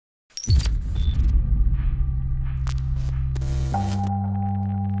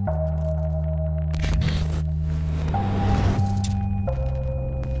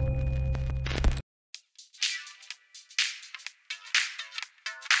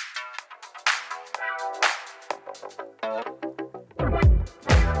My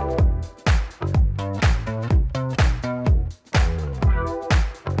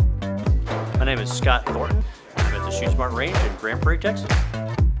name is Scott Thornton. I'm at the Shoot Smart range in Grand Prairie, Texas.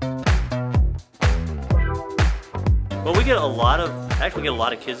 Well, we get a lot of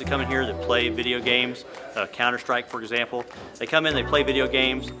kids that come in here that play video games, Counter-Strike, for example. They come in, they play video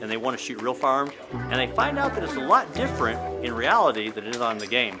games, and they want to shoot real firearms, and they find out that it's a lot different in reality than it is on the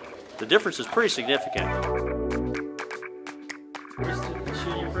game. The difference is pretty significant.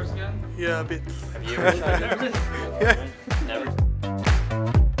 Shooting your first gun? Yeah, a bit. Have you ever tried it? Yeah. Never.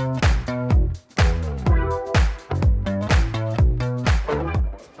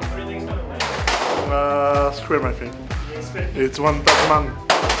 ScreaM, I think. It's one top man.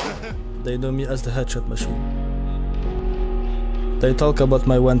 They know me as the headshot machine. They talk about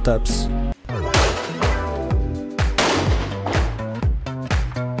my one taps.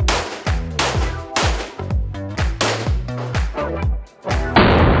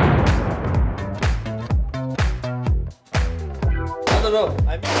 I don't know,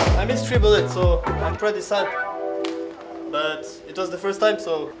 I missed 3 bullets, so I'm pretty sad. But it was the first time,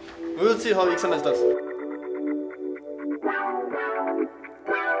 so we will see how ScreaM's does.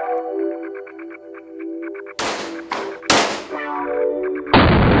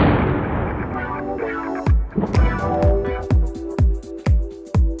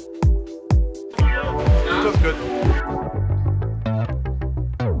 It was good.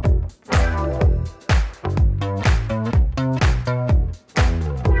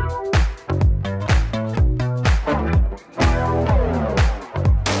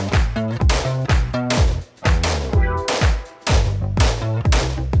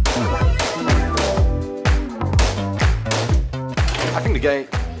 I think the guy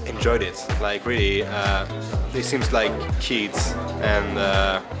enjoyed it, like really, they seems like kids, and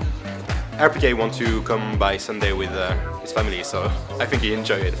RPK want to come by Sunday with his family, so I think he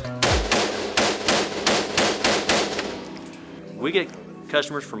enjoyed it. We get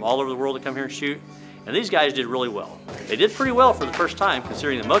customers from all over the world that come here and shoot, and these guys did really well. They did pretty well for the first time,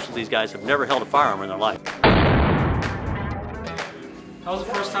 considering that most of these guys have never held a firearm in their life. How was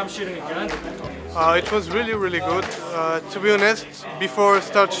the first time shooting a gun? It was really, really good. To be honest, before I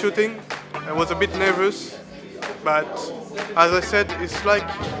start shooting, I was a bit nervous, but as I said, it's like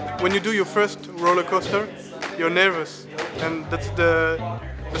when you do your first roller coaster, you're nervous, and that's the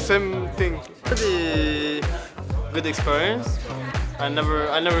same thing. Pretty good experience. I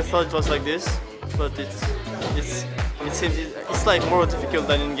never thought it was like this, but it's like more difficult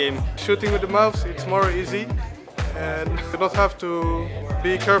than in game. Shooting with the mouse, it's more easy, and you don't have to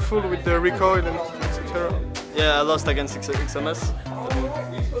be careful with the recoil and etc. Yeah, I lost against ScreaM's. I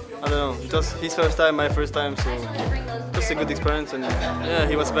don't know, it was his first time, my first time, so it was a good experience, and yeah,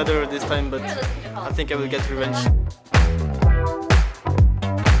 he was better this time, but I think I will get revenge.